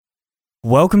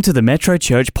Welcome to the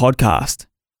Metrochurch podcast.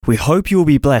 We hope you will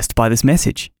be blessed by this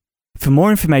message. For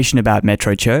more information about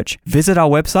Metrochurch, visit our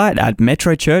website at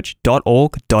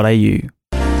metrochurch.org.au.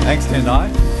 Thanks, Tendai.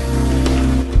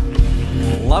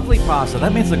 Lovely pastor.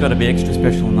 That means I've got to be extra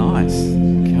special nice.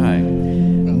 Okay.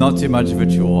 Not too much of a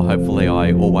chore. Hopefully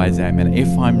I always am. And if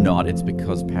I'm not, it's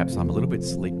because perhaps I'm a little bit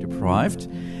sleep deprived.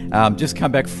 Just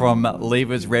come back from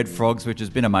Leavers Red Frogs, which has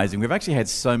been amazing. We've actually had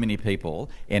so many people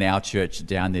in our church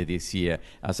down there this year.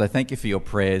 So thank you for your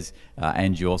prayers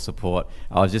and your support.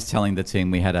 I was just telling the team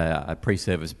we had a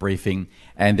pre-service briefing,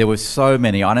 and there were so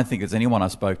many. I don't think there's anyone I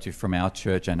spoke to from our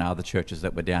church and other churches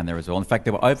that were down there as well. In fact,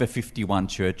 there were over 51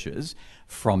 churches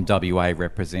from WA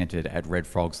represented at Red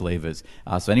Frogs Leavers.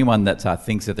 So anyone that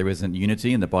thinks that there isn't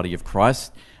unity in the body of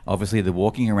Christ, obviously they're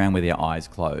walking around with their eyes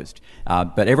closed.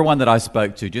 But everyone that I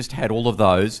spoke to just had all of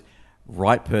those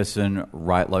right person,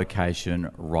 right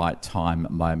location, right time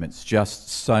moments. Just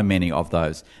so many of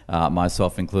those,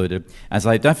 myself included. And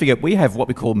so don't forget, we have what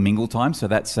we call mingle time. So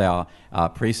that's our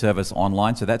pre-service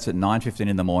online. So that's at 9:15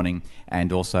 in the morning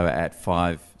and also at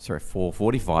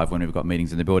 4:45 when we've got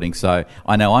meetings in the building. So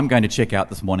I know I'm going to check out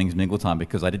this morning's mingle time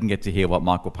because I didn't get to hear what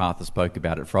Michael Parther spoke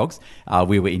about at Frogs.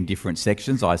 We were in different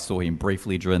sections. I saw him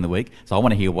briefly during the week. So I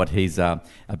want to hear what he's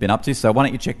been up to. So why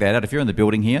don't you check that out? If you're in the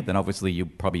building here, then obviously you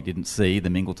probably didn't see the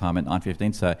mingle time at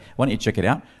 9:15. So why don't you check it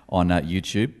out on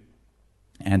YouTube?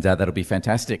 And that'll be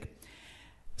fantastic.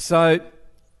 So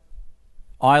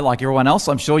I, like everyone else,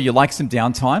 I'm sure you like some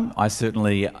downtime. I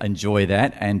certainly enjoy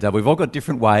that. And we've all got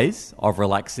different ways of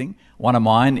relaxing. One of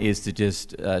mine is to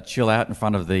just chill out in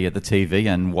front of the TV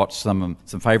and watch some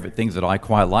favourite things that I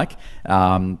quite like.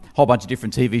 Whole bunch of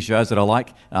different TV shows that I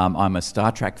like. I'm a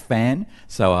Star Trek fan,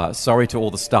 so sorry to all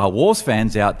the Star Wars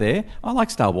fans out there. I like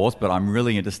Star Wars, but I'm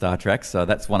really into Star Trek, so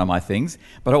that's one of my things.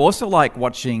 But I also like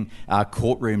watching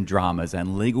courtroom dramas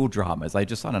and legal dramas. I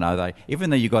don't know, even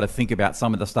though you've got to think about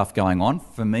some of the stuff going on,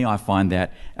 for me, I find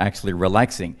that actually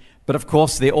relaxing. But of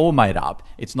course, they're all made up.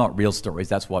 It's not real stories.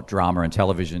 That's what drama and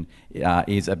television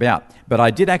is about. But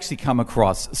I did actually come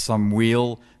across some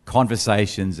real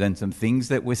conversations and some things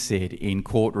that were said in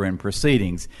courtroom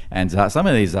proceedings. And some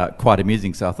of these are quite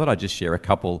amusing, so I thought I'd just share a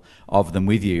couple of them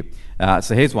with you.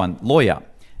 So here's one. Lawyer,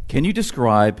 can you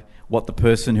describe what the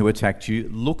person who attacked you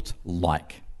looked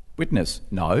like? Witness,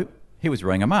 no, he was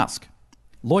wearing a mask.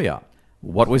 Lawyer,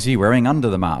 what was he wearing under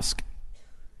the mask?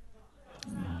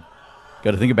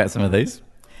 Got to think about some of these.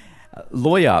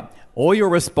 Lawyer, all your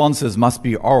responses must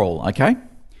be oral, okay?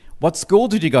 What school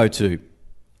did you go to?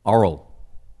 Oral.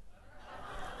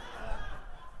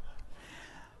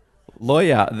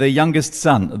 Lawyer, the youngest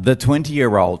son, the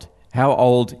 20-year-old, how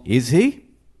old is he?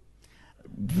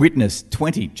 Witness,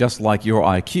 20, just like your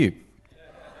IQ.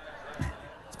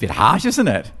 It's a bit harsh, isn't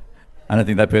it? I don't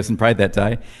think that person prayed that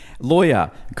day.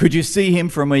 Lawyer, could you see him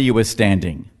from where you were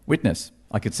standing? Witness,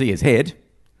 I could see his head.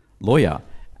 Lawyer,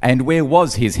 and where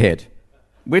was his head?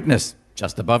 Witness,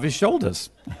 just above his shoulders.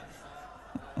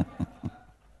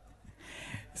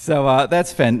 So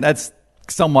that's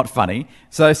somewhat funny.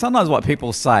 So sometimes what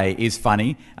people say is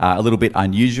funny, a little bit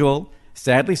unusual,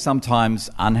 sadly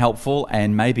sometimes unhelpful,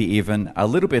 and maybe even a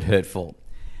little bit hurtful.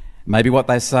 Maybe what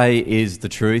they say is the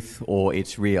truth or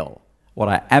it's real. What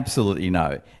I absolutely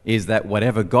know is that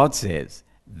whatever God says,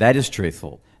 that is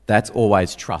truthful. That's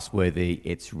always trustworthy,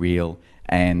 it's real,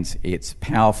 and it's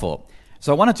powerful.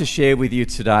 So I wanted to share with you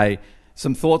today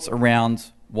some thoughts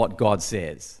around what God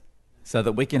says so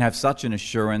that we can have such an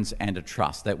assurance and a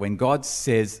trust that when God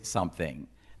says something,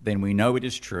 then we know it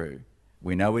is true,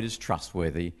 we know it is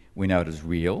trustworthy, we know it is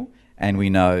real, and we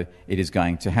know it is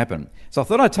going to happen. So I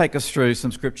thought I'd take us through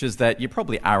some scriptures that you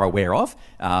probably are aware of,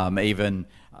 even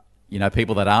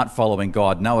people that aren't following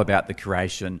God know about the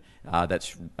creation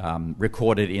that's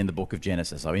recorded in the book of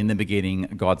Genesis. So in the beginning,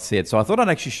 God said. So I thought I'd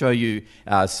actually show you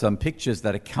some pictures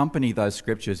that accompany those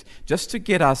scriptures just to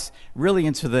get us really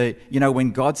into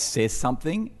when God says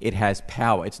something, it has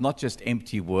power. It's not just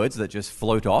empty words that just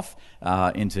float off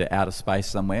into outer space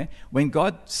somewhere. When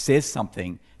God says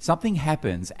something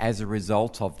happens as a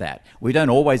result of that. We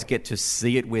don't always get to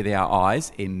see it with our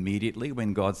eyes immediately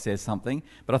when God says something,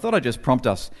 but I thought I'd just prompt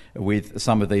us with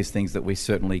some of these things that we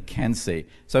certainly can see.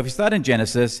 So if you start in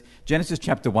Genesis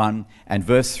chapter 1 and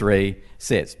verse 3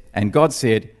 says, "And God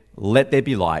said, let there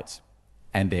be light,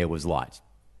 and there was light."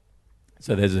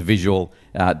 So there's a visual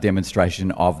demonstration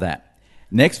of that.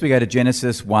 Next we go to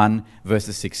Genesis 1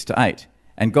 verses 6 to 8.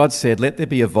 "And God said, let there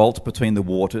be a vault between the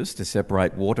waters to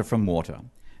separate water from water.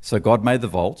 So God made the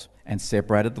vault and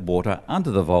separated the water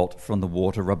under the vault from the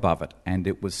water above it, and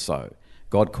it was so.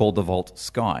 God called the vault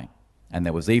sky. And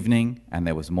there was evening and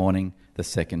there was morning the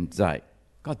second day."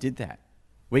 God did that.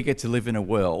 We get to live in a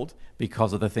world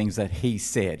because of the things that he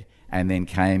said and then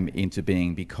came into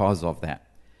being because of that.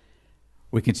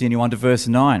 We continue on to verse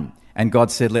 9. And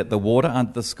God said, "Let the water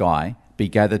under the sky be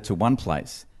gathered to one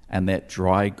place, and let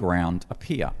dry ground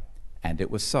appear." And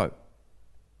it was so.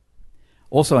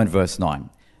 Also in verse 9,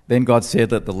 then God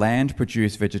said, "Let the land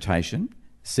produce vegetation,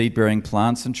 seed-bearing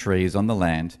plants and trees on the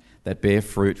land that bear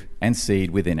fruit and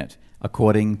seed within it,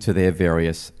 according to their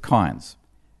various kinds."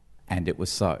 And it was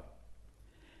so.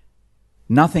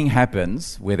 Nothing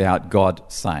happens without God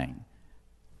saying.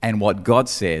 And what God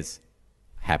says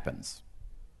happens.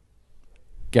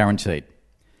 Guaranteed.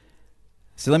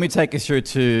 So let me take us through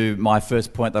to my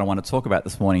first point that I want to talk about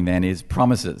this morning then is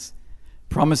promises.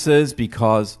 Promises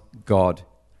because God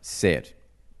said.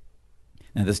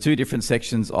 Now there's two different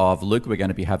sections of Luke we're going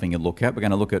to be having a look at. We're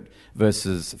going to look at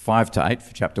verses 5 to 8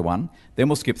 for chapter 1. Then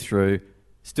we'll skip through,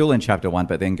 still in chapter 1,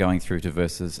 but then going through to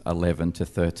verses 11 to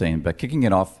 13. But kicking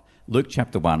it off, Luke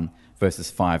chapter 1, verses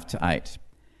 5 to 8.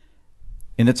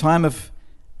 In the time of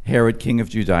Herod, king of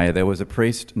Judea, there was a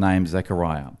priest named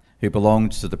Zechariah, who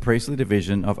belonged to the priestly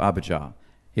division of Abijah.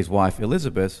 His wife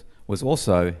Elizabeth was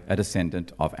also a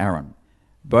descendant of Aaron.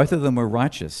 Both of them were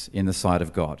righteous in the sight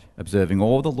of God, observing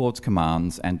all the Lord's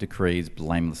commands and decrees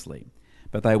blamelessly.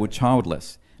 But they were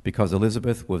childless, because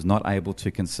Elizabeth was not able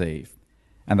to conceive,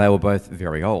 and they were both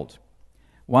very old.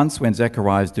 Once, when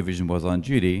Zechariah's division was on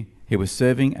duty, he was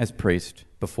serving as priest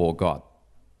before God.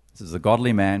 This is a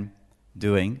godly man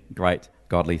doing great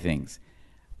godly things.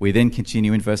 We then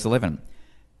continue in verse 11.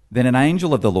 Then an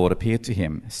angel of the Lord appeared to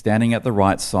him, standing at the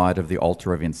right side of the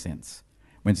altar of incense.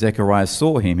 When Zechariah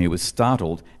saw him, he was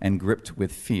startled and gripped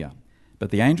with fear.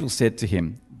 But the angel said to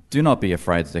him, "Do not be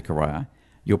afraid, Zechariah.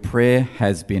 Your prayer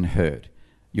has been heard.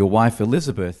 Your wife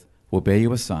Elizabeth will bear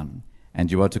you a son,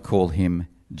 and you are to call him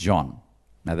John."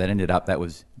 Now that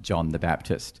was John the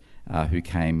Baptist, who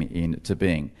came into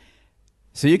being.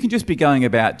 So you can just be going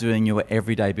about doing your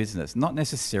everyday business, not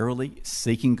necessarily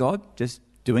seeking God, just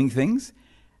doing things,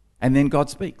 and then God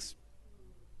speaks.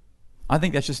 I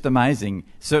think that's just amazing.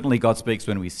 Certainly God speaks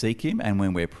when we seek him and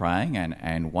when we're praying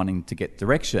and wanting to get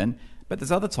direction, but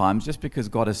there's other times, just because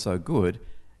God is so good,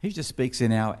 he just speaks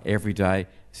in our everyday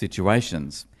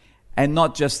situations. And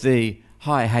not just the,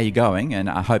 "Hi, how you going? And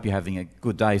I hope you're having a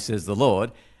good day, says the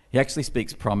Lord." He actually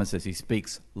speaks promises. He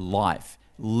speaks life,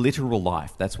 literal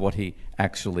life. That's what he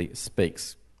actually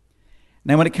speaks.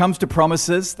 Now, when it comes to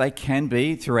promises, they can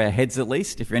be, through our heads at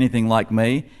least, if you're anything like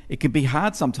me, it can be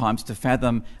hard sometimes to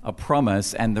fathom a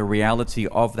promise and the reality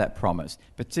of that promise,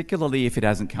 particularly if it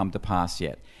hasn't come to pass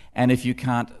yet. And if you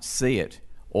can't see it,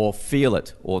 or feel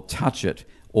it, or touch it,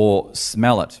 or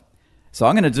smell it. So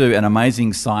I'm going to do an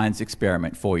amazing science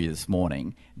experiment for you this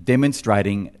morning,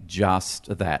 demonstrating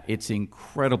just that. It's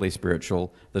incredibly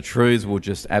spiritual. The truths will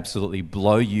just absolutely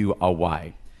blow you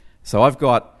away. So I've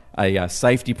got a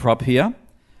safety prop here.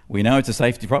 We know it's a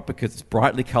safety prop because it's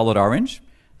brightly coloured orange.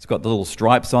 It's got the little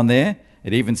stripes on there.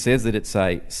 It even says that it's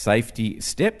a safety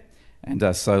step.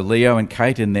 And so Leo and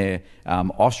Kate in their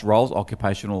OSH roles,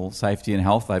 Occupational Safety and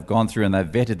Health, they've gone through and they've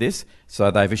vetted this.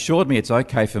 So they've assured me it's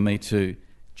okay for me to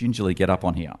gingerly get up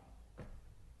on here.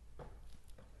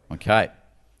 Okay.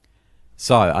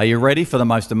 So, are you ready for the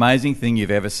most amazing thing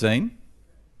you've ever seen?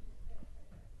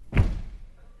 Woo!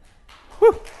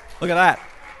 Look at that.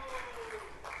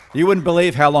 You wouldn't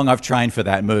believe how long I've trained for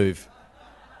that move.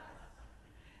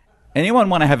 Anyone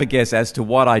want to have a guess as to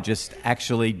what I just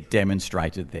actually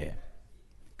demonstrated there?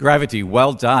 Gravity,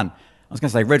 well done. I was going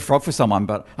to say red frog for someone,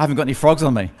 but I haven't got any frogs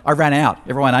on me. I ran out.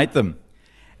 Everyone ate them.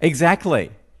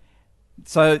 Exactly.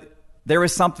 So there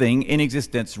is something in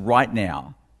existence right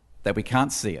now that we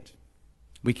can't see it.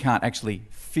 We can't actually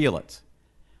feel it.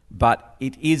 But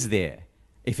it is there.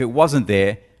 If it wasn't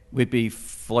there, we'd be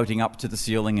floating up to the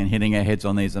ceiling and hitting our heads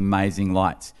on these amazing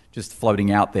lights, just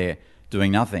floating out there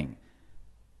doing nothing.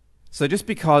 So just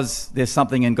because there's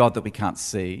something in God that we can't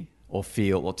see or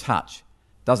feel or touch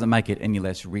doesn't make it any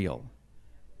less real.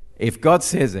 If God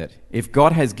says it, if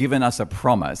God has given us a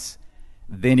promise,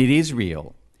 then it is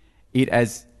real.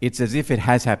 It's as if it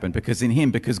has happened, because in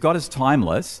him, because God is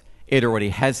timeless, it already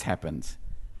has happened.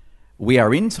 We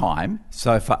are in time,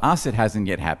 so for us it hasn't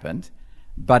yet happened,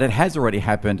 but it has already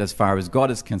happened as far as God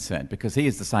is concerned, because he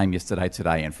is the same yesterday,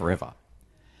 today, and forever.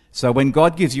 So when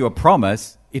God gives you a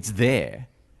promise, it's there.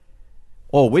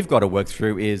 All we've got to work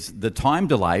through is the time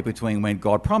delay between when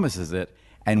God promises it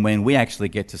and when we actually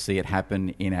get to see it happen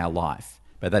in our life.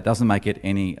 But that doesn't make it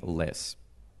any less.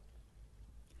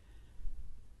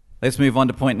 Let's move on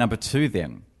to point number 2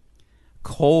 then.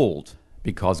 Called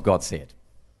because God said.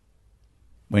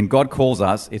 When God calls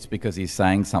us, it's because he's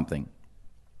saying something.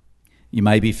 You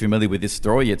may be familiar with this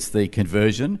story. It's the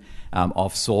conversion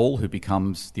of Saul, who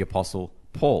becomes the Apostle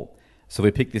Paul. So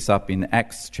we pick this up in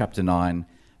Acts chapter 9,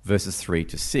 verses 3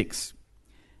 to 6.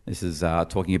 This is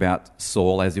talking about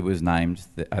Saul as he was named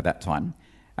at that time.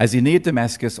 As he neared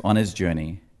Damascus on his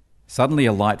journey, suddenly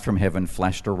a light from heaven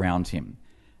flashed around him.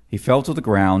 He fell to the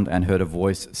ground and heard a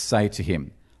voice say to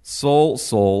him, "Saul,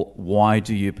 Saul, why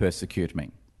do you persecute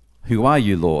me?" "Who are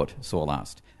you, Lord?" Saul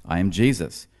asked. "I am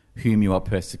Jesus, whom you are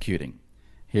persecuting."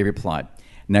 He replied,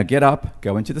 "Now get up,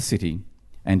 go into the city,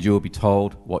 and you will be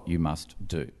told what you must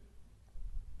do."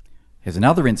 Here's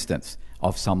another instance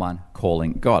of someone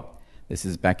calling God. This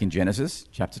is back in Genesis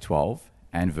chapter 12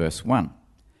 and verse 1.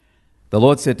 The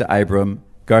Lord said to Abram,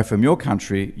 "Go from your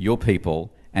country, your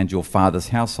people, and your father's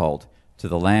household to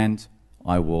the land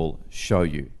I will show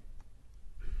you."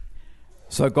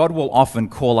 So God will often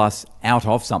call us out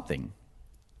of something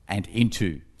and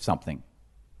into something.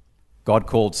 God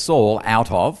called Saul out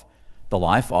of the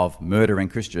life of murdering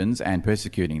Christians and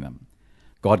persecuting them.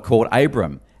 God called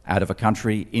Abram out of a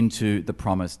country into the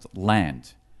promised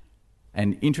land.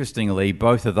 And interestingly,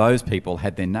 both of those people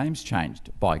had their names changed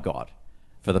by God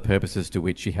for the purposes to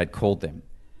which he had called them.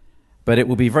 But it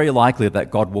will be very likely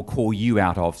that God will call you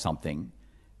out of something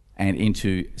and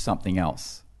into something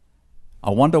else. I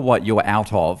wonder what your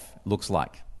out of looks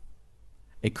like.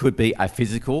 It could be a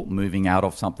physical moving out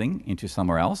of something into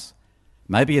somewhere else.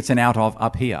 Maybe it's an out of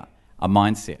up here, a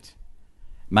mindset.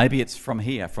 Maybe it's from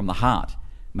here, from the heart.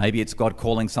 Maybe it's God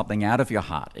calling something out of your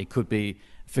heart. It could be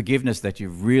forgiveness that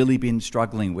you've really been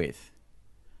struggling with.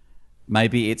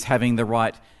 Maybe it's having the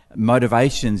right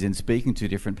motivations in speaking to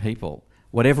different people.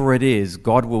 Whatever it is,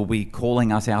 God will be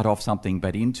calling us out of something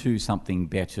but into something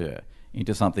better,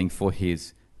 into something for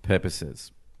his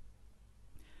purposes.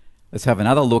 Let's have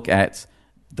another look at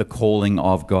the calling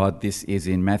of God. This is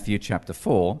in Matthew chapter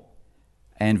 4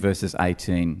 and verses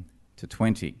 18 to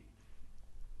 20.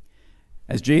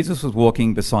 As Jesus was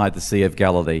walking beside the Sea of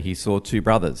Galilee, he saw two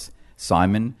brothers,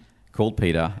 Simon, called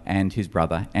Peter, and his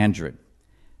brother Andrew.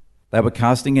 They were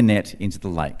casting a net into the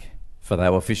lake, for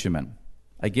they were fishermen.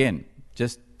 Again,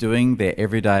 just doing their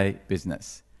everyday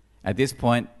business. At this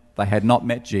point, they had not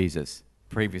met Jesus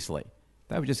previously.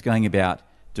 They were just going about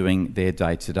doing their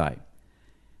day-to-day.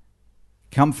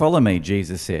 "Come follow me,"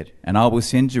 Jesus said, "and I will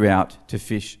send you out to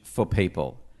fish for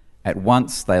people." At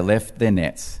once they left their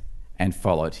nets and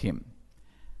followed him.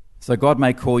 So God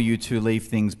may call you to leave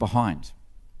things behind.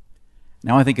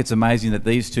 Now I think it's amazing that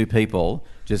these two people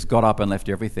just got up and left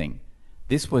everything.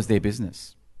 This was their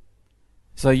business.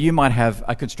 So you might have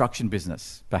a construction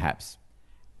business, perhaps,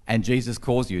 and Jesus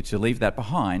calls you to leave that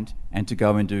behind and to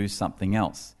go and do something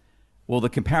else. Well, the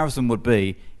comparison would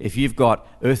be if you've got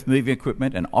earth-moving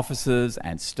equipment and offices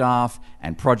and staff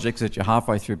and projects that you're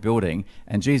halfway through building,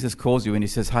 and Jesus calls you and he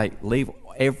says, "Hey, leave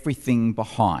everything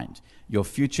behind. Your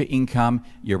future income,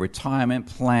 your retirement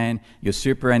plan, your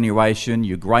superannuation,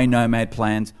 your grey nomad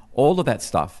plans, all of that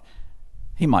stuff."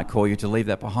 He might call you to leave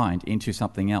that behind into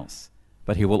something else,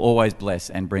 but he will always bless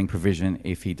and bring provision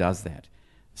if he does that.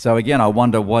 So again, I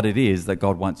wonder what it is that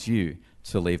God wants you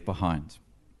to leave behind.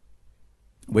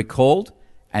 We're called,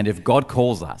 and if God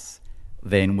calls us,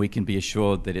 then we can be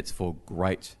assured that it's for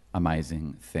great,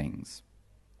 amazing things.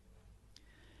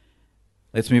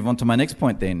 Let's move on to my next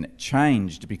point then.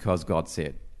 Changed because God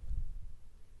said.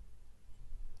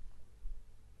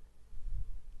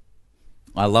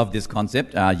 I love this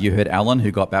concept. You heard Alan,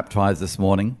 who got baptized this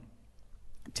morning,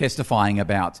 testifying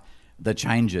about the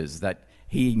changes that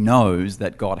he knows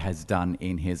that God has done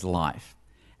in his life.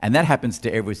 And that happens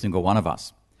to every single one of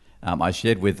us. I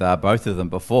shared with both of them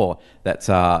before that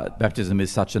baptism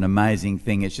is such an amazing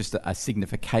thing. It's just a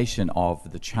signification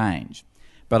of the change.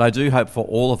 But I do hope for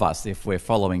all of us, if we're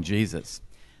following Jesus,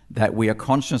 that we are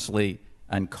consciously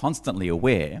and constantly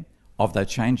aware of those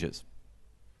changes.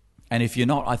 And if you're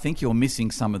not, I think you're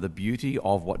missing some of the beauty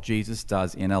of what Jesus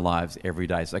does in our lives every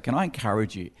day. So can I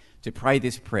encourage you to pray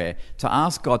this prayer, to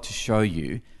ask God to show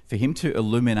you, for him to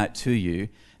illuminate to you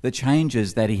the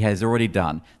changes that he has already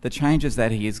done, the changes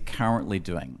that he is currently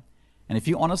doing. And if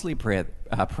you honestly pray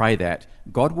that,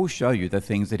 God will show you the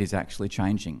things that he's actually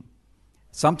changing.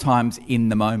 Sometimes in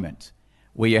the moment,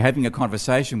 where you're having a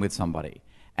conversation with somebody,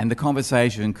 and the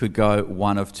conversation could go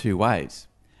one of two ways.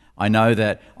 I know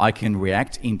that I can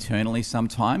react internally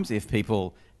sometimes if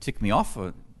people tick me off,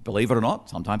 or believe it or not,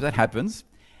 sometimes that happens.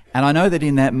 And I know that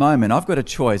in that moment, I've got a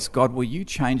choice. God, will you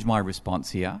change my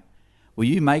response here? Will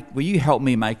you help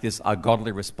me make this a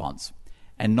godly response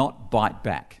and not bite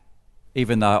back?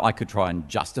 Even though I could try and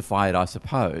justify it, I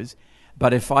suppose.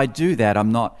 But if I do that,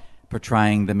 I'm not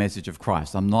portraying the message of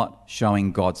Christ. I'm not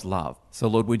showing God's love. So,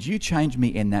 Lord, would you change me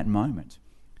in that moment?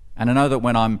 And I know that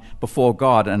when I'm before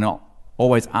God and not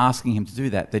always asking him to do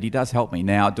that, that he does help me.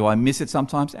 Now, do I miss it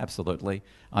sometimes? Absolutely.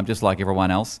 I'm just like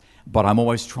everyone else. But I'm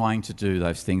always trying to do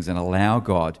those things and allow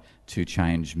God to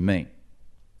change me.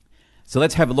 So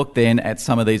let's have a look then at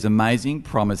some of these amazing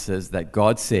promises that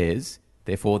God says,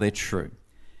 therefore they're true.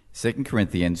 2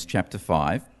 Corinthians chapter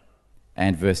 5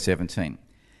 and verse 17.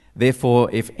 Therefore,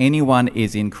 if anyone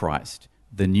is in Christ,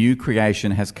 the new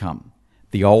creation has come.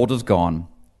 The old is gone,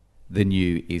 the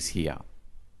new is here.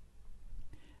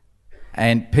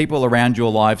 And people around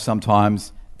your life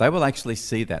sometimes, they will actually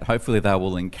see that. Hopefully they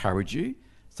will encourage you.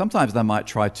 Sometimes they might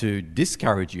try to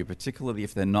discourage you, particularly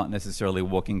if they're not necessarily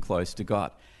walking close to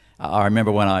God. I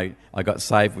remember when I got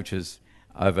saved, which is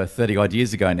over 30 odd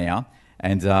years ago now,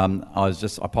 and I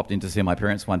popped in to see my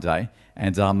parents one day,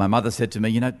 and my mother said to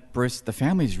me, Bruce, the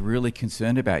family's really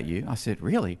concerned about you. I said,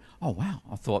 really? Oh, wow.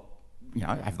 I thought,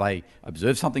 have they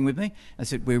observed something with me? I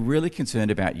said, we're really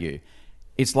concerned about you.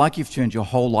 It's like you've turned your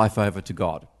whole life over to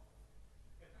God.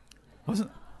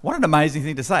 What an amazing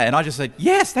thing to say. And I just said,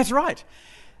 yes, that's right.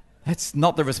 That's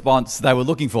not the response they were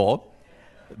looking for.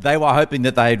 They were hoping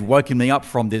that they'd woken me up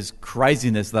from this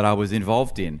craziness that I was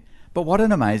involved in. But what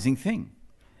an amazing thing.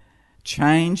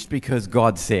 Changed because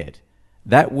God said.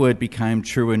 That word became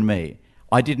true in me.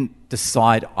 I didn't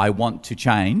decide I want to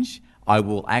change. I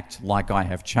will act like I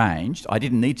have changed. I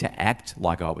didn't need to act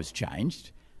like I was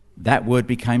changed. That word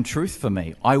became truth for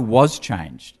me. I was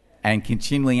changed and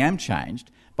continually am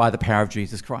changed by the power of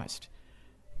Jesus Christ.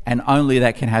 And only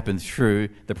that can happen through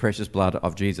the precious blood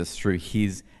of Jesus, through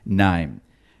his name.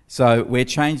 So we're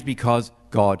changed because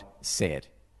God said.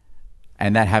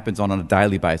 And that happens on a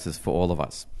daily basis for all of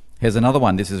us. Here's another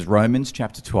one. This is Romans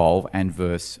chapter 12 and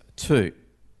verse 2.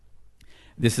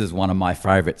 This is one of my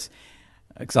favourites.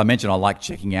 Because I mentioned I like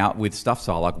checking out with stuff,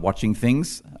 so I like watching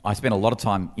things. I spend a lot of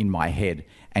time in my head.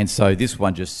 And so this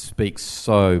one just speaks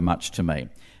so much to me.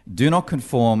 Do not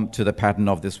conform to the pattern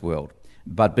of this world,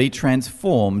 but be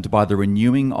transformed by the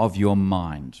renewing of your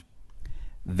mind.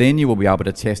 Then you will be able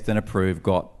to test and approve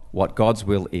what God's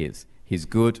will is, his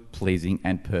good, pleasing,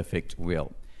 and perfect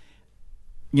will.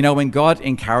 When God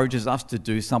encourages us to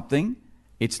do something,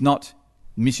 it's not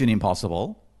mission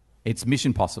impossible, it's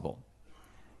mission possible.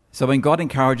 So when God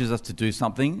encourages us to do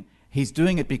something, he's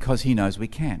doing it because he knows we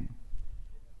can.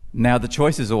 Now, the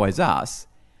choice is always us,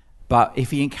 but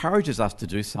if he encourages us to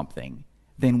do something,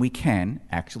 then we can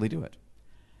actually do it.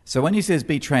 So when he says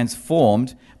be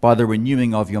transformed by the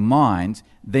renewing of your mind,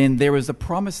 then there is a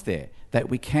promise there that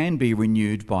we can be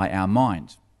renewed by our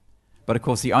mind. But of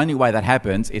course, the only way that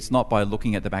happens, it's not by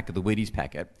looking at the back of the Wheaties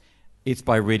packet, it's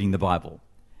by reading the Bible.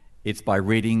 It's by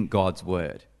reading God's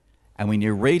word. And when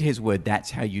you read his word,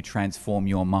 that's how you transform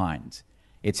your mind.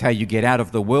 It's how you get out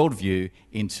of the world view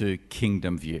into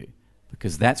kingdom view,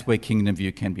 because that's where kingdom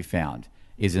view can be found,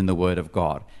 is in the word of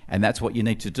God. And that's what you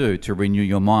need to do to renew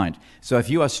your mind. So if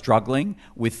you are struggling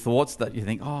with thoughts that you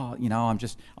think,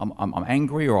 I'm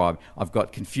angry, or I've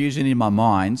got confusion in my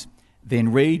mind,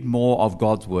 then read more of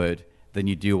God's word than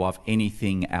you do of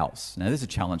anything else. Now, this is a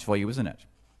challenge for you, isn't it?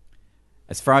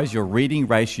 As far as your reading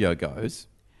ratio goes,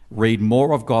 read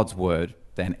more of God's word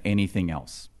than anything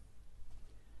else.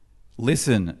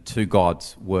 Listen to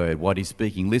God's word, what he's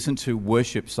speaking. Listen to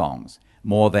worship songs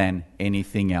more than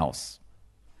anything else.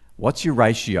 What's your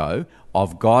ratio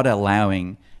of God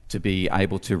allowing to be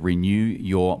able to renew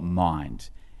your mind?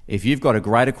 If you've got a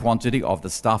greater quantity of the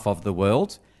stuff of the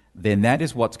world, then that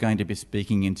is what's going to be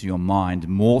speaking into your mind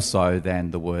more so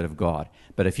than the word of God.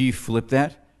 But if you flip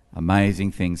that,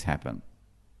 amazing things happen.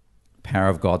 Power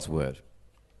of God's word.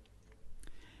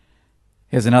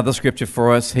 Here's another scripture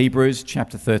for us, Hebrews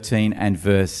chapter 13 and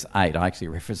verse 8. I actually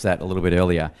referenced that a little bit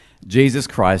earlier. Jesus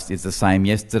Christ is the same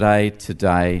yesterday,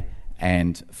 today,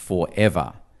 and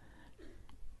forever.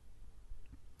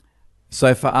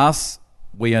 So for us,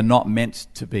 we are not meant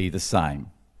to be the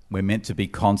same. We're meant to be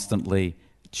constantly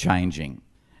changing.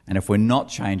 And if we're not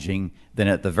changing, then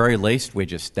at the very least, we're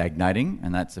just stagnating,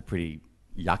 and that's a pretty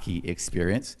yucky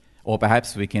experience. Or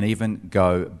perhaps we can even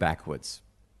go backwards.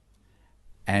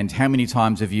 And how many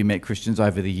times have you met Christians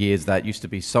over the years that used to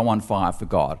be so on fire for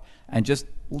God, and just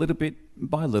little bit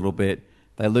by little bit,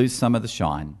 they lose some of the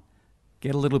shine,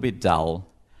 get a little bit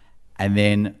dull, and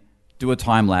then do a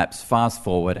time lapse, fast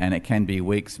forward, and it can be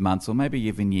weeks, months, or maybe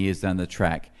even years down the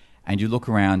track, and you look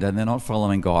around and they're not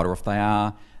following God, or if they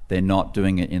are, they're not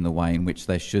doing it in the way in which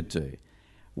they should do.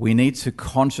 We need to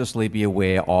consciously be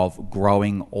aware of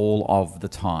growing all of the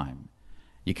time.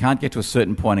 You can't get to a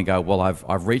certain point and go, well,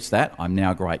 I've reached that, I'm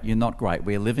now great. You're not great.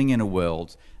 We're living in a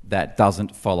world that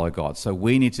doesn't follow God. So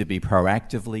we need to be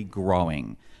proactively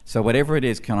growing. So whatever it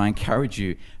is, can I encourage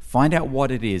you, find out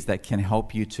what it is that can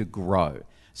help you to grow.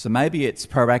 So maybe it's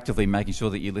proactively making sure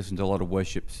that you listen to a lot of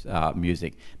worship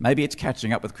music. Maybe it's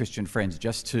catching up with Christian friends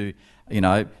just to,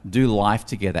 do life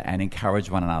together and encourage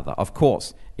one another. Of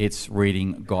course, it's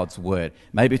reading God's Word.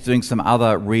 Maybe it's doing some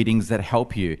other readings that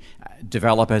help you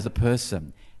develop as a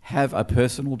person. Have a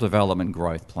personal development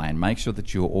growth plan. Make sure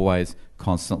that you're always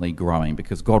constantly growing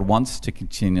because God wants to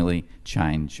continually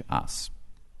change us.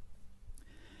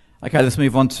 Okay, let's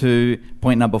move on to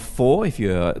point number 4 if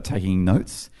you're taking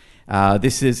notes.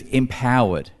 This is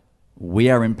empowered. We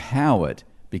are empowered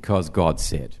because God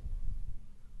said.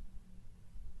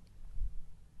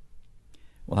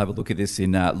 We'll have a look at this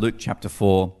in Luke chapter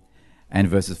 4 and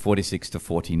verses 46 to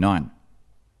 49.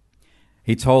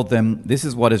 He told them, "This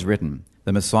is what is written.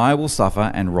 The Messiah will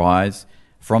suffer and rise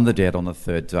from the dead on the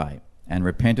 3rd day, and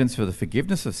repentance for the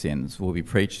forgiveness of sins will be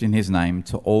preached in his name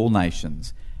to all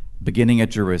nations, beginning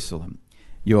at Jerusalem.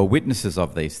 You are witnesses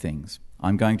of these things.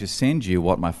 I'm going to send you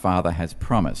what my Father has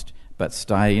promised, but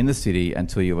stay in the city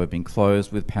until you have been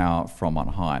clothed with power from on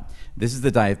high." This is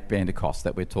the day of Pentecost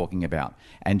that we're talking about.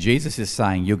 And Jesus is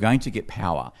saying, you're going to get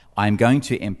power. I'm going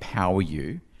to empower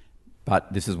you,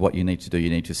 but this is what you need to do.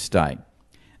 You need to stay.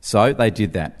 So they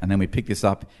did that. And then we pick this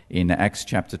up in Acts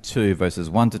chapter 2, verses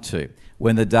 1 to 2.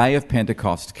 When the day of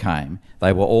Pentecost came,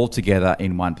 they were all together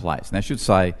in one place. And I should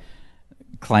say,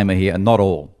 claimer here, not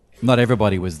all. Not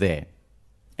everybody was there.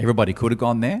 Everybody could have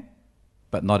gone there,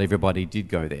 but not everybody did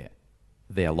go there.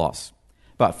 Their loss.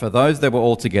 But for those that were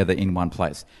all together in one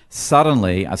place,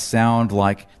 suddenly a sound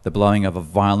like the blowing of a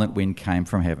violent wind came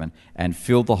from heaven and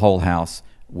filled the whole house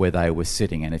where they were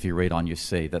sitting. And if you read on, you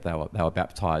see that they were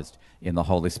baptized in the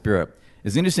Holy Spirit.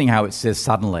 It's interesting how it says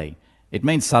suddenly. It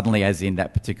means suddenly as in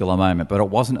that particular moment, but it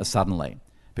wasn't a suddenly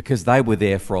because they were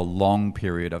there for a long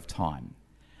period of time.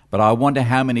 But I wonder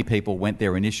how many people went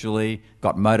there initially,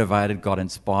 got motivated, got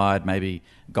inspired, maybe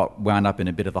got wound up in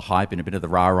a bit of the hype, in a bit of the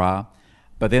rah-rah,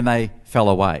 but then they fell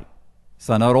away.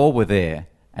 So not all were there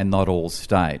and not all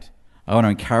stayed. I want to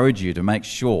encourage you to make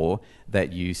sure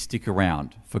that you stick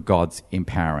around for God's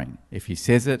empowering. If he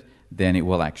says it, then it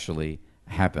will actually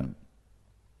happen.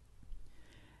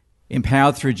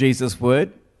 Empowered through Jesus'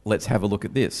 word, let's have a look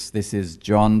at this. This is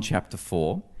John chapter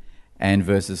 4 and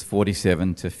verses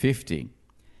 47 to 50.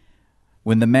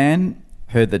 When the man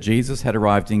heard that Jesus had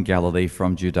arrived in Galilee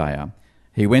from Judea,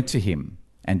 he went to him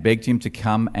and begged him to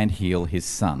come and heal his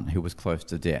son, who was close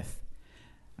to death.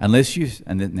 And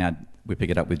then now we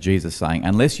pick it up with Jesus saying,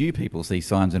 "Unless you people see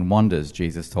signs and wonders,"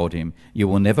 Jesus told him, "you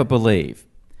will never believe."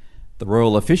 The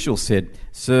royal official said,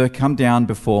 "Sir, come down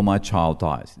before my child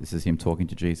dies." This is him talking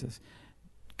to Jesus.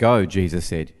 "Go," Jesus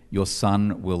said, "your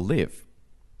son will live."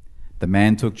 The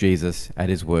man took Jesus at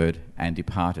his word and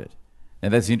departed. Now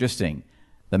that's interesting.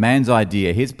 The man's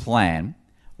idea, his plan,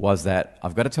 was that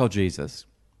I've got to tell Jesus,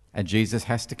 and Jesus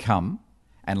has to come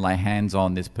and lay hands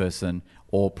on this person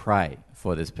or pray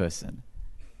for this person.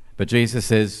 But Jesus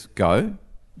says, "Go,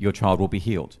 your child will be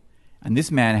healed." And this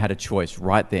man had a choice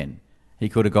right then. He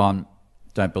could have gone,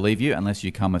 "Don't believe you, unless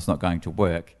you come, it's not going to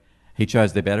work." He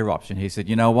chose the better option. He said,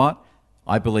 "You know what?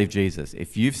 I believe Jesus.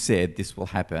 If you've said this will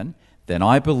happen, then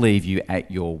I believe you at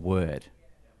your word."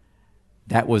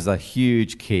 That was a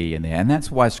huge key in there. And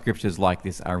that's why scriptures like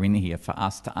this are in here, for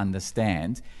us to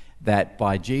understand that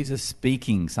by Jesus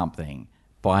speaking something,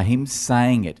 by him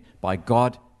saying it, by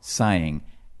God saying,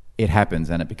 it happens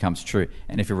and it becomes true.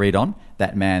 And if you read on,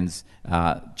 that man's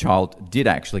child did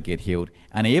actually get healed.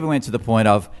 And he even went to the point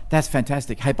of, that's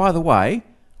fantastic. Hey, by the way,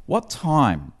 what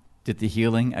time did the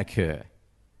healing occur?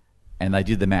 And they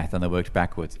did the math and they worked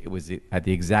backwards. It was at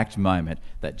the exact moment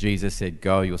that Jesus said,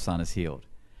 "Go, your son is healed."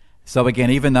 So again,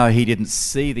 even though he didn't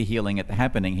see the healing at the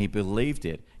happening, he believed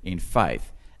it in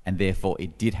faith, and therefore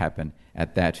it did happen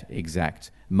at that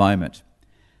exact moment.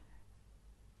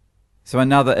 So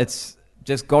it's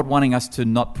just God wanting us to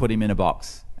not put him in a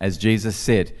box. As Jesus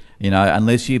said,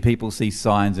 unless you people see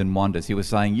signs and wonders, he was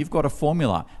saying, you've got a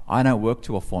formula. I don't work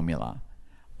to a formula.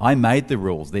 I made the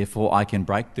rules, therefore I can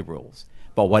break the rules.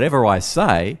 But whatever I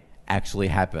say actually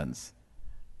happens.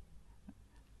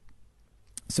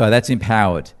 So that's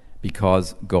empowered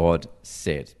because God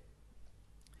said.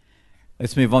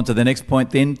 Let's move on to the next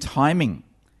point then, timing.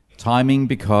 Timing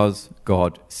because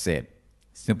God said.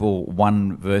 Simple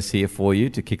one verse here for you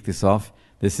to kick this off.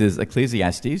 This is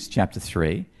Ecclesiastes chapter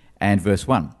 3 and verse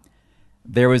 1.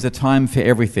 "There is a time for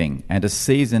everything and a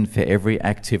season for every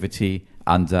activity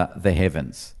under the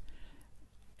heavens."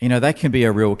 That can be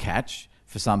a real catch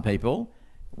for some people.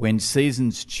 When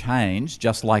seasons change,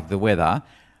 just like the weather,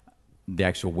 the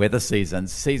actual weather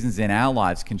seasons in our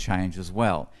lives can change as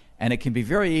well. And it can be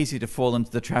very easy to fall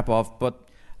into the trap of, but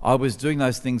I was doing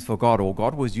those things for God, or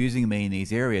God was using me in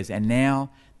these areas, and now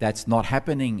that's not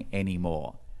happening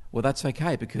anymore. Well, that's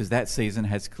okay, because that season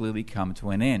has clearly come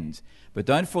to an end. But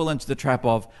don't fall into the trap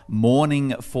of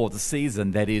mourning for the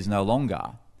season that is no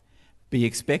longer. Be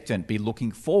expectant, be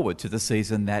looking forward to the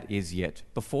season that is yet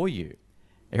before you.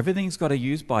 Everything's got a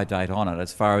use-by date on it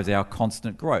as far as our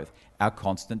constant growth, our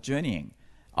constant journeying.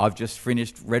 I've just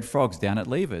finished Red Frogs down at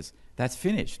Levers. That's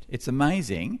finished. It's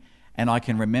amazing, and I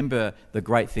can remember the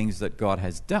great things that God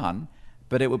has done,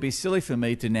 but it would be silly for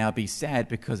me to now be sad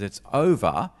because it's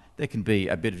over. There can be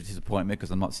a bit of disappointment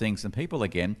because I'm not seeing some people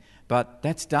again, but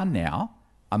that's done now,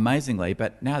 amazingly,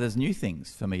 but now there's new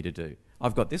things for me to do.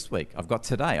 I've got this week, I've got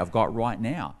today, I've got right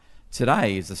now.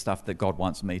 Today is the stuff that God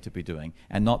wants me to be doing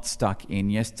and not stuck in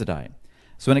yesterday.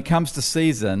 So when it comes to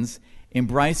seasons,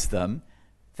 embrace them.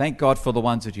 Thank God for the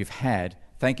ones that you've had.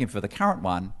 Thank Him for the current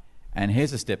one. And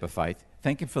here's a step of faith.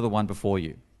 Thank Him for the one before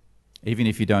you, even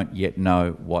if you don't yet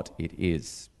know what it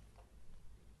is.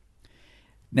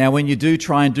 Now, when you do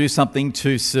try and do something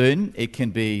too soon, it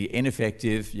can be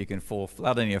ineffective. You can fall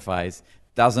flat on your face.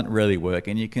 Doesn't really work.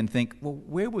 And you can think, well,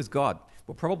 where was God?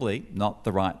 Well, probably not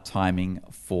the right timing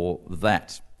for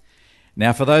that.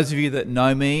 Now, for those of you that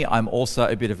know me, I'm also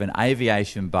a bit of an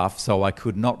aviation buff, so I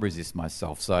could not resist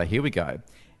myself. So here we go.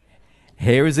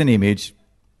 Here is an image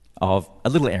of a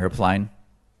little aeroplane.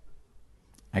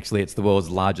 Actually, it's the world's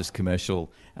largest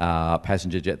commercial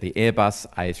passenger jet, the Airbus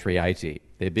A380.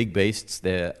 They're big beasts.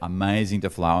 They're amazing to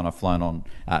fly on. I've flown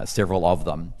on several of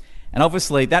them. And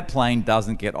obviously, that plane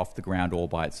doesn't get off the ground all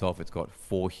by itself. It's got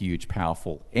 4 huge,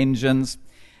 powerful engines.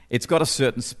 It's got a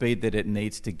certain speed that it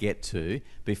needs to get to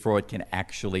before it can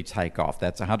actually take off.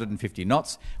 That's 150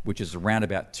 knots, which is around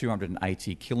about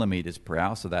 280 kilometres per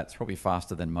hour. So that's probably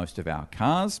faster than most of our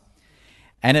cars.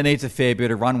 And it needs a fair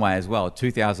bit of runway as well,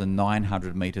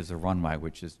 2,900 metres of runway,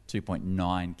 which is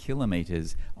 2.9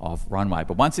 kilometres of runway.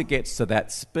 But once it gets to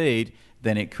that speed,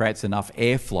 then it creates enough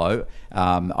airflow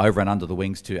over and under the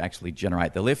wings to actually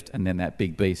generate the lift, and then that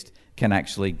big beast can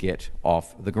actually get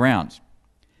off the ground.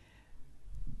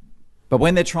 But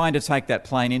when they're trying to take that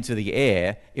plane into the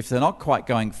air, if they're not quite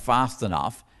going fast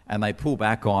enough and they pull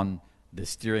back on the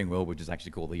steering wheel, which is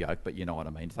actually called the yoke, but you know what I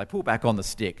mean, if they pull back on the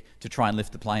stick to try and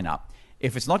lift the plane up,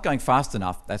 if it's not going fast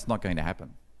enough, that's not going to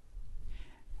happen.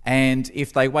 And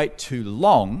if they wait too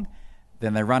long,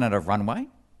 then they run out of runway,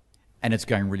 and it's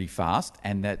going really fast,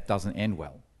 and that doesn't end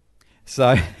well.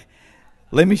 So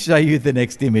let me show you the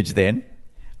next image then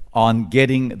on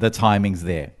getting the timings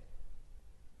there.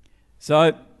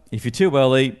 So if you're too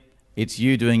early, it's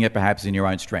you doing it perhaps in your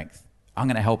own strength. I'm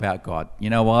going to help out God.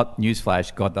 You know what?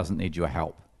 Newsflash, God doesn't need your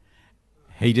help.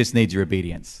 He just needs your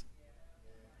obedience.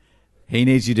 He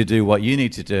needs you to do what you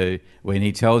need to do when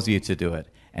He tells you to do it.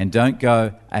 And don't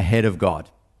go ahead of God.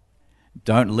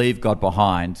 Don't leave God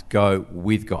behind. Go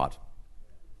with God.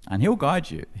 And He'll guide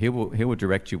you. He will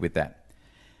direct you with that.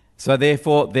 So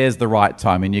therefore, there's the right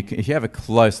time. And if you have a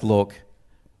close look,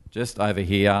 just over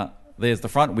here, there's the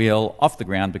front wheel off the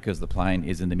ground because the plane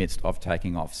is in the midst of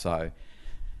taking off. So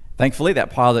thankfully, that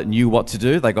pilot knew what to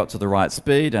do. They got to the right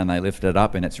speed and they lifted it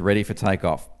up and it's ready for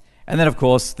takeoff. And then, of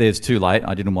course, there's too late.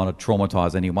 I didn't want to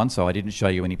traumatize anyone, so I didn't show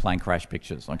you any plane crash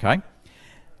pictures, okay?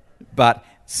 But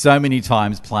so many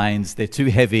times planes, they're too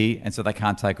heavy and so they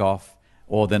can't take off,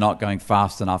 or they're not going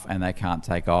fast enough and they can't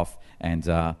take off, and,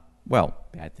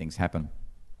 bad things happen.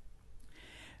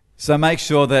 So make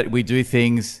sure that we do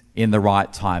things in the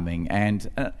right timing. And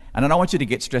I don't want you to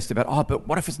get stressed about, but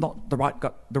what if it's not the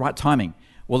right timing?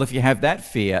 Well, if you have that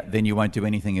fear, then you won't do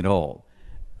anything at all.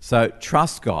 So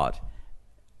trust God.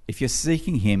 If you're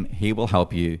seeking Him, He will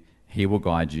help you, He will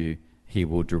guide you, He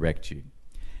will direct you.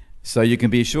 So you can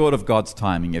be assured of God's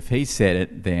timing. If He said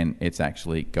it, then it's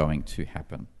actually going to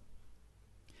happen.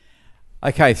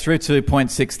 Okay, through to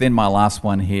point 6, then my last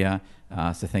one here.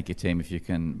 So thank you, team, if you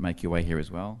can make your way here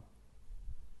as well.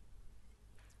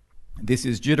 This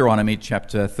is Deuteronomy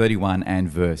chapter 31 and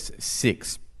verse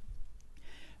 6.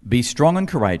 Be strong and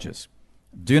courageous.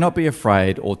 Do not be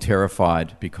afraid or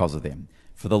terrified because of them.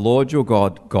 For the Lord your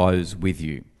God goes with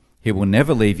you. He will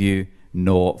never leave you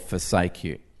nor forsake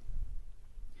you.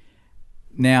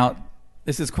 Now,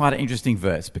 this is quite an interesting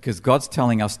verse because God's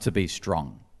telling us to be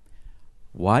strong.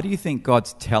 Why do you think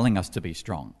God's telling us to be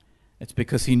strong? It's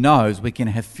because He knows we can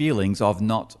have feelings of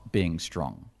not being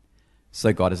strong.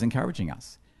 So God is encouraging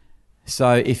us.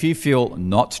 So if you feel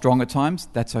not strong at times,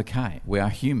 that's okay. We are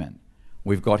human.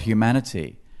 We've got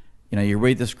humanity. You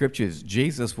read the scriptures,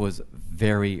 Jesus was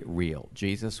very real.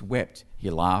 Jesus wept, he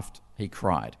laughed, he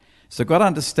cried. So God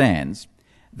understands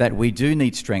that we do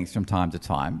need strength from time to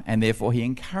time, and therefore he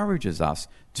encourages us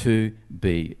to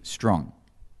be strong.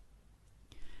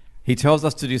 He tells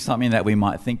us to do something that we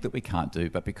might think that we can't do,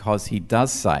 but because he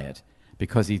does say it,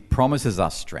 because he promises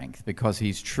us strength, because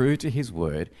he's true to his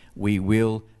word, we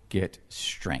will get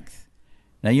strength.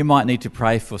 Now, you might need to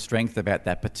pray for strength about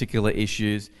that particular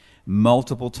issues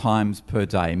multiple times per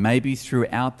day, maybe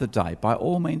throughout the day. By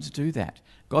all means, do that.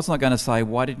 God's not going to say,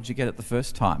 why didn't you get it the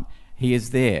first time? He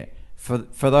is there.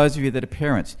 For those of you that are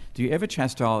parents, do you ever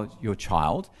chastise your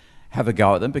child, have a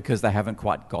go at them because they haven't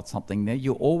quite got something there?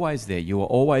 You're always there. You are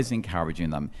always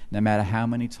encouraging them, no matter how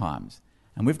many times.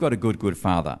 And we've got a good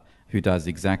Father who does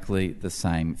exactly the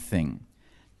same thing.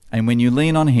 And when you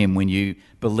lean on him, when you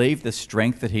believe the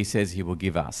strength that he says he will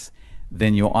give us,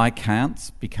 then your I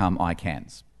can'ts become I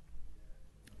cans,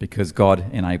 because God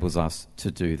enables us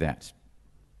to do that.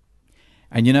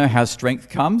 And you know how strength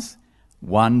comes?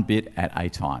 One bit at a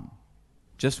time.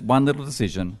 Just one little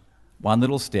decision, one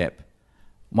little step,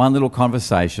 one little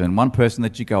conversation, one person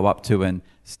that you go up to and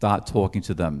start talking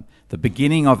to them. The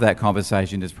beginning of that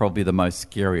conversation is probably the most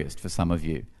scariest for some of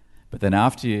you. But then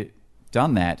after you've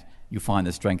done that, you find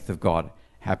the strength of God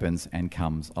happens and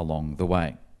comes along the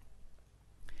way.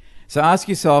 So ask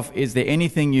yourself, is there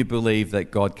anything you believe that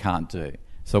God can't do?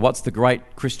 So what's the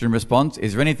great Christian response?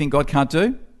 Is there anything God can't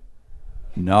do?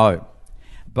 No.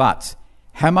 But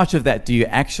how much of that do you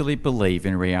actually believe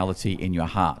in reality in your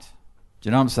heart? Do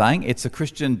you know what I'm saying? It's a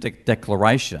Christian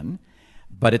declaration,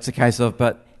 but it's a case of,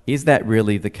 but is that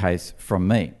really the case from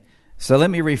me? So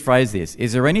let me rephrase this.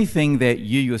 Is there anything that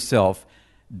you yourself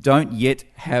don't yet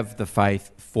have the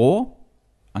faith for?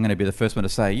 I'm going to be the first one to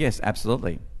say, yes,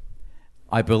 absolutely.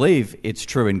 I believe it's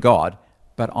true in God,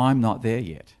 but I'm not there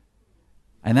yet.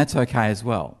 And that's okay as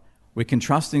well. We can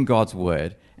trust in God's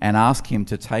word and ask him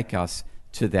to take us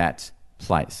to that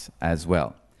place as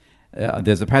well.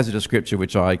 There's a passage of scripture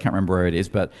which I can't remember where it is,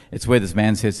 but it's where this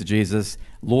man says to Jesus,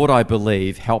 Lord, I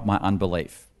believe, help my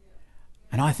unbelief.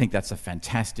 And I think that's a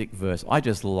fantastic verse. I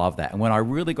just love that. And when I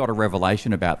really got a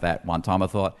revelation about that one time, I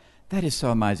thought, that is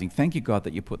so amazing. Thank you, God,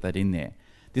 that you put that in there.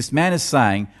 This man is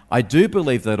saying, I do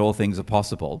believe that all things are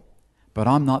possible, but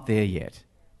I'm not there yet.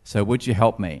 So would you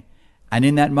help me? And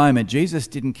in that moment, Jesus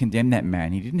didn't condemn that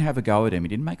man. He didn't have a go at him. He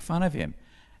didn't make fun of him.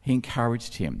 He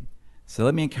encouraged him. So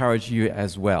let me encourage you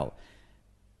as well,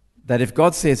 that if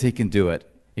God says he can do it,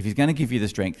 if he's going to give you the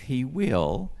strength, he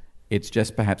will. It's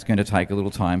just perhaps going to take a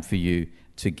little time for you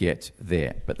to get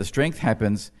there. But the strength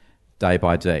happens day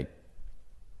by day.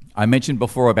 I mentioned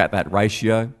before about that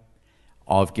ratio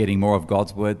of getting more of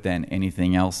God's word than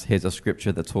anything else. Here's a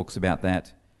scripture that talks about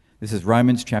that. This is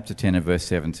Romans chapter 10 and verse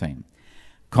 17.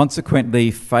 Consequently,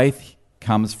 faith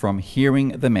comes from hearing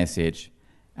the message,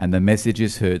 and the message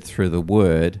is heard through the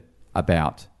word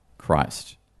about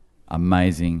Christ.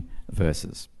 Amazing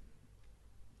verses.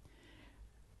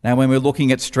 Now, when we're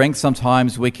looking at strength,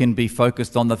 sometimes we can be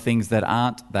focused on the things that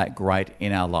aren't that great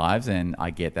in our lives, and I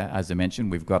get that. As I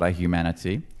mentioned, we've got our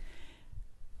humanity.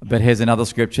 But here's another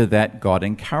scripture that God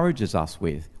encourages us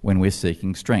with when we're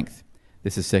seeking strength.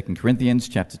 This is 2 Corinthians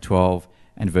chapter 12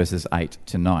 and verses 8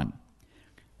 to 9.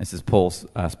 This is Paul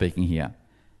speaking here.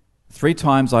 3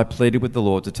 times I pleaded with the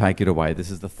Lord to take it away.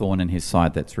 This is the thorn in his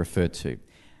side that's referred to.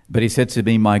 But he said to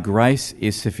me, my grace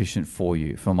is sufficient for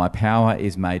you, for my power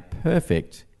is made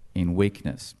perfect in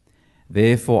weakness.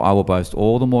 Therefore I will boast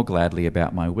all the more gladly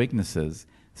about my weaknesses,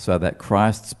 so that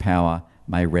Christ's power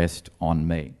may rest on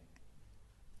me.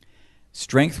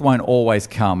 Strength won't always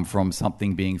come from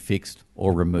something being fixed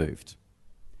or removed.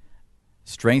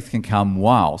 Strength can come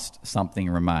whilst something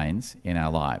remains in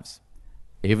our lives.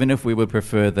 Even if we would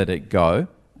prefer that it go,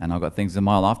 and I've got things in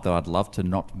my life that I'd love to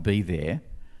not be there,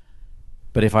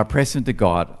 but if I press into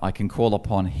God, I can call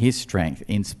upon his strength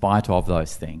in spite of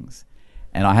those things.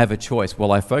 And I have a choice.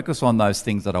 Will I focus on those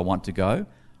things that I want to go,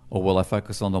 or will I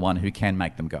focus on the one who can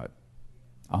make them go?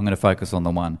 I'm going to focus on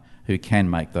the one who can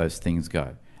make those things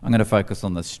go. I'm going to focus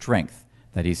on the strength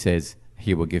that he says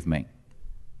he will give me.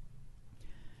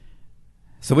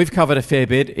 So we've covered a fair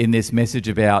bit in this message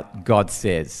about God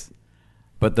says.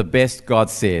 But the best God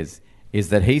says is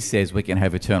that he says we can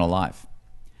have eternal life.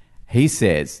 He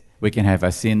says we can have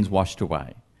our sins washed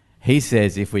away. He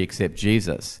says if we accept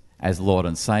Jesus as Lord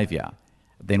and Saviour,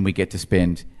 then we get to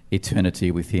spend eternity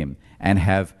with him and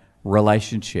have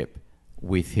relationship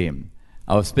with him.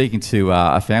 I was speaking to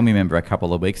a family member a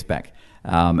couple of weeks back,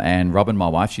 and Robin, my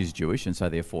wife, she's Jewish, and so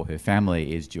therefore her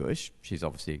family is Jewish. She's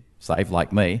obviously saved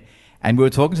like me. And we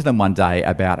were talking to them one day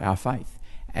about our faith.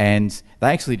 And they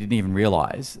actually didn't even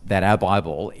realize that our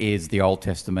Bible is the Old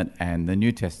Testament and the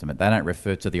New Testament. They don't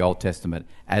refer to the Old Testament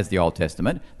as the Old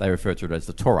Testament. They refer to it as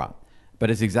the Torah. But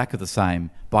it's exactly the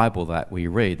same Bible that we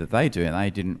read that they do, and they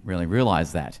didn't really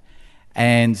realize that.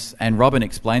 And Robin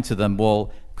explained to them,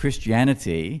 well,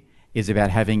 Christianity is about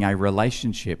having a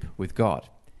relationship with God.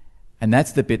 And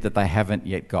that's the bit that they haven't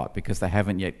yet got, because they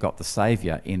haven't yet got the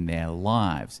Saviour in their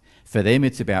lives. For them,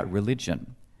 it's about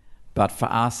religion. But for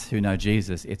us who know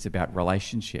Jesus, it's about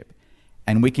relationship.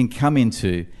 And we can come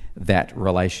into that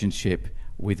relationship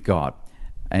with God.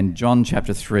 And John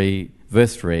chapter 3,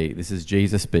 verse 3, this is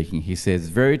Jesus speaking. He says,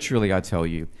 "Very truly I tell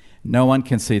you, no one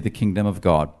can see the kingdom of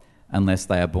God unless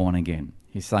they are born again."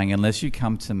 He's saying, unless you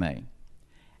come to me.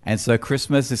 And so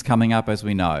Christmas is coming up, as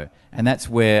we know, and that's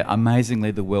where,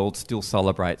 amazingly, the world still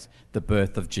celebrates the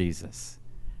birth of Jesus.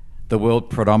 The world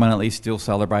predominantly still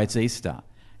celebrates Easter,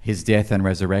 his death and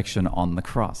resurrection on the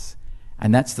cross.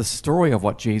 And that's the story of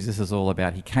what Jesus is all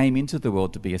about. He came into the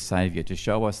world to be a saviour, to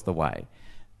show us the way.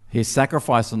 His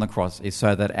sacrifice on the cross is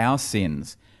so that our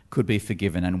sins could be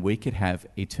forgiven and we could have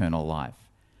eternal life.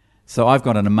 So I've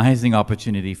got an amazing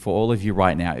opportunity for all of you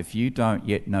right now. If you don't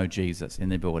yet know Jesus in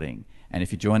the building, and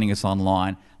if you're joining us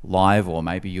online live, or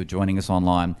maybe you're joining us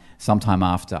online sometime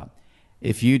after,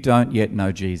 if you don't yet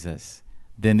know Jesus,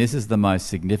 then this is the most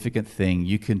significant thing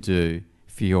you can do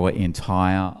for your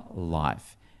entire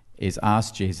life, is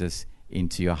ask Jesus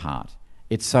into your heart.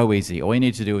 It's so easy. All you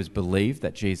need to do is believe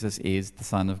that Jesus is the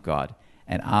Son of God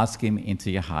and ask him into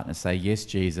your heart and say, yes,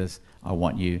 Jesus, I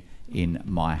want you in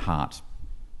my heart.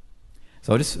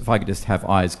 So if I could just have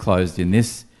eyes closed in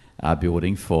this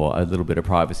building for a little bit of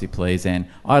privacy, please. And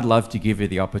I'd love to give you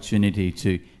the opportunity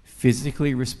to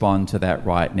physically respond to that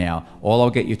right now. All I'll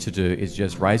get you to do is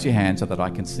just raise your hand so that I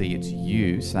can see it's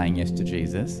you saying yes to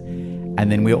Jesus.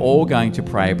 And then we're all going to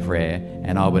pray a prayer,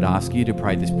 and I would ask you to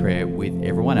pray this prayer with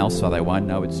everyone else so they won't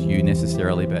know it's you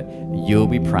necessarily, but you'll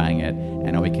be praying it,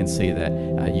 and we can see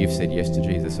that you've said yes to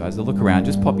Jesus. So as I look around,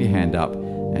 just pop your hand up,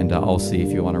 and I'll see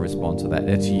if you want to respond to that.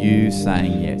 That's you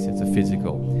saying yes. It's a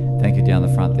physical. Thank you down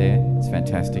the front there. It's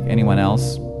fantastic. Anyone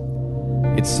else?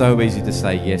 It's so easy to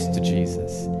say yes to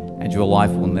Jesus, and your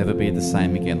life will never be the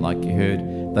same again. Like you heard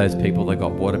those people that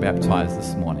got water baptized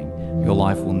this morning, your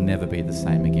life will never be the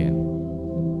same again.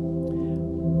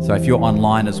 So if you're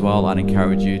online as well, I'd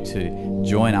encourage you to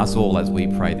join us all as we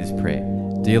pray this prayer.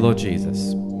 Dear Lord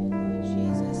Jesus,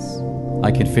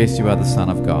 I confess you are the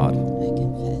Son of God.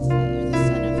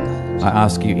 I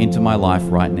ask you into my life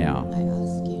right now.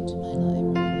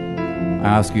 I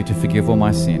ask you to forgive all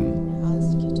my sin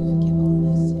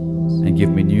and give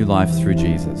me new life through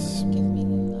Jesus.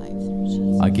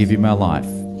 I give you my life.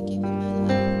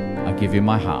 I give you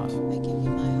my heart.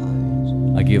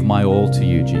 I give my all to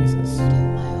you, Jesus.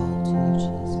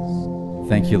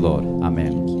 Thank you, Lord.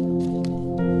 Amen.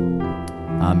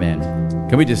 Amen.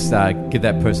 Can we just give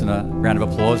that person a round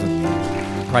of applause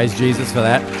and praise Jesus for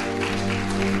that?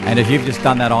 And if you've just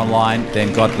done that online,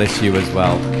 then God bless you as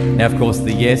well. Now, of course,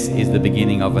 the yes is the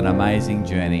beginning of an amazing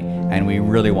journey, and we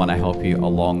really want to help you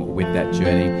along with that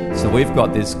journey. So we've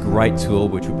got this great tool,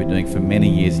 which we've been doing for many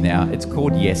years now. It's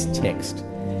called Yes Text.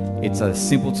 It's a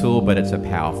simple tool, but it's a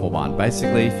powerful one.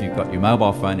 Basically, if you've got your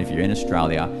mobile phone, if you're in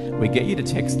Australia, we get you to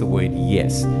text the word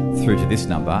yes through to this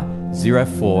number,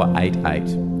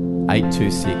 0488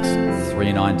 826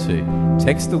 392.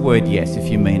 Text the word yes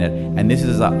if you mean it. And this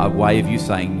is a way of you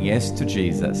saying yes to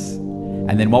Jesus.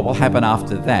 And then what will happen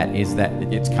after that is that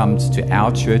it comes to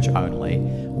our church only.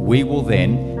 We will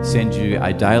then send you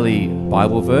a daily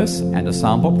Bible verse and a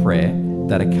psalm prayer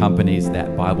that accompanies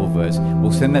that Bible verse.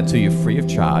 We'll send that to you free of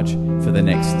charge for the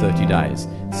next 30 days,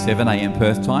 7 a.m.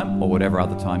 Perth time or whatever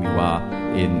other time you are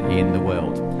in the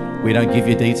world. We don't give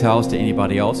you details to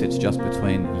anybody else. It's just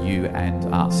between you and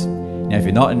us. Now, if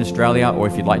you're not in Australia, or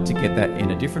if you'd like to get that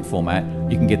in a different format,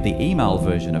 you can get the email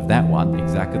version of that one,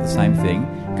 exactly the same thing.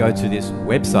 Go to this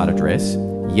website address,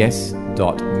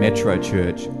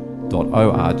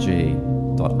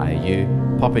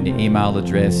 yes.metrochurch.org.au, pop in your email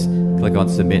address, click on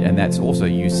submit, and that's also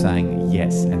you saying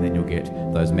yes, and then you'll get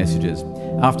those messages.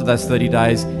 After those 30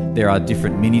 days, there are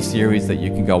different mini-series that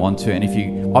you can go on to, and if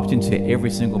you opt into every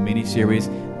single mini-series,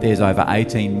 there's over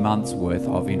 18 months worth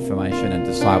of information and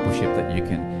discipleship that you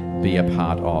can be a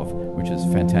part of, which is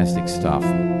fantastic stuff.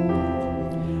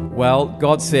 Well,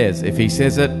 God says, if he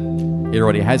says it, it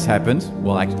already has happened.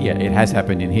 Well, actually, yeah, it has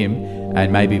happened in him,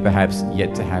 and maybe perhaps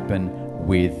yet to happen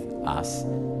with us.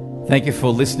 Thank you for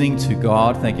listening to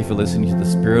God. Thank you for listening to the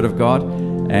Spirit of God.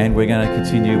 And we're going to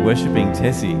continue worshiping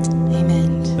Tessie.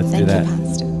 Amen. Let's do that. Thank you,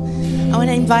 Pastor. I want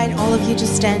to invite all of you to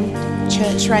stand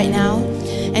church right now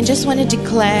and just want to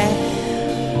declare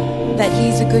that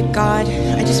He's a good God.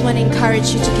 I just want to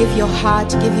encourage you to give your heart,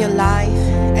 to give your life,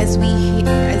 as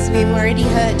we've already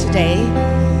heard today.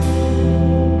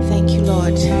 Thank you,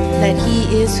 Lord, that He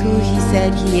is who He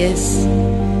said He is.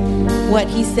 What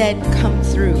He said came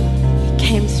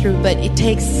through, but it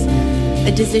takes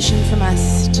a decision from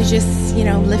us to just,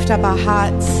 lift up our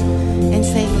hearts and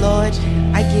say, Lord,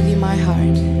 I give you my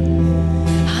heart.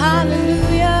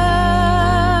 Hallelujah,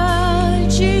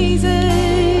 Jesus.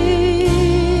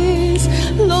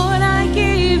 Lord, I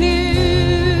give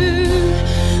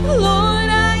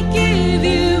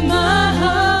you my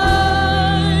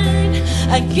heart.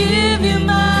 I give you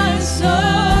my soul.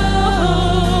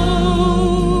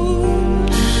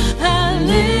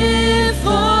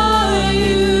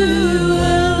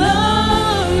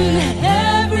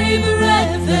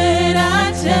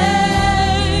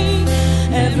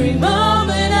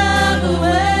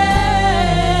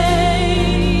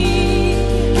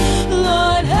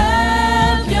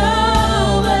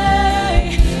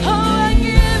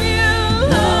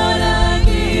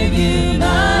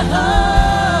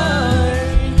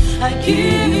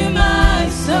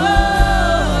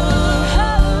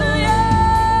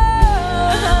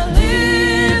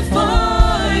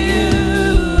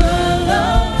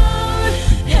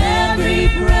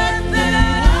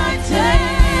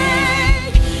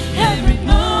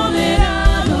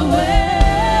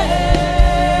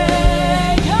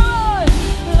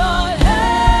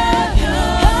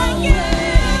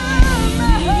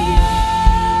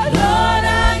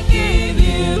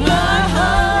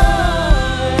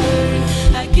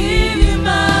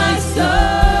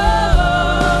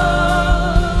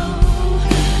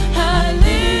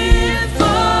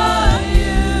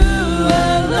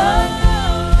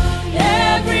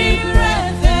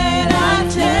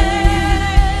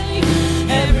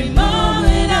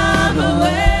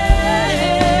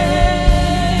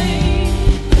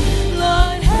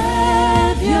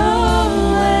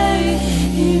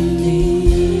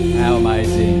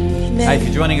 Hey, if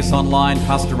you're joining us online,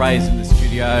 Pastor Ray's in the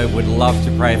studio. Would love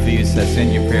to pray for you, so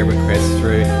send your prayer requests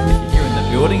through. If you're here in the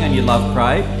building and you love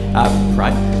prayer,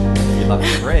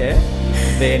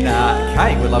 then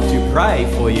Kate would love to pray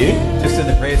for you just in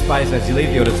the prayer space as you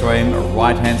leave the auditorium,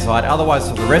 right-hand side. Otherwise,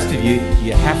 for the rest of you,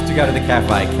 you have to go to the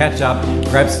cafe, catch up,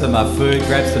 grab some food,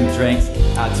 grab some drinks.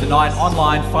 Tonight,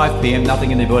 online, 5 p.m,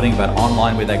 nothing in the building, but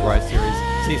online with our Grow series.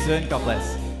 See you soon. God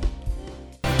bless.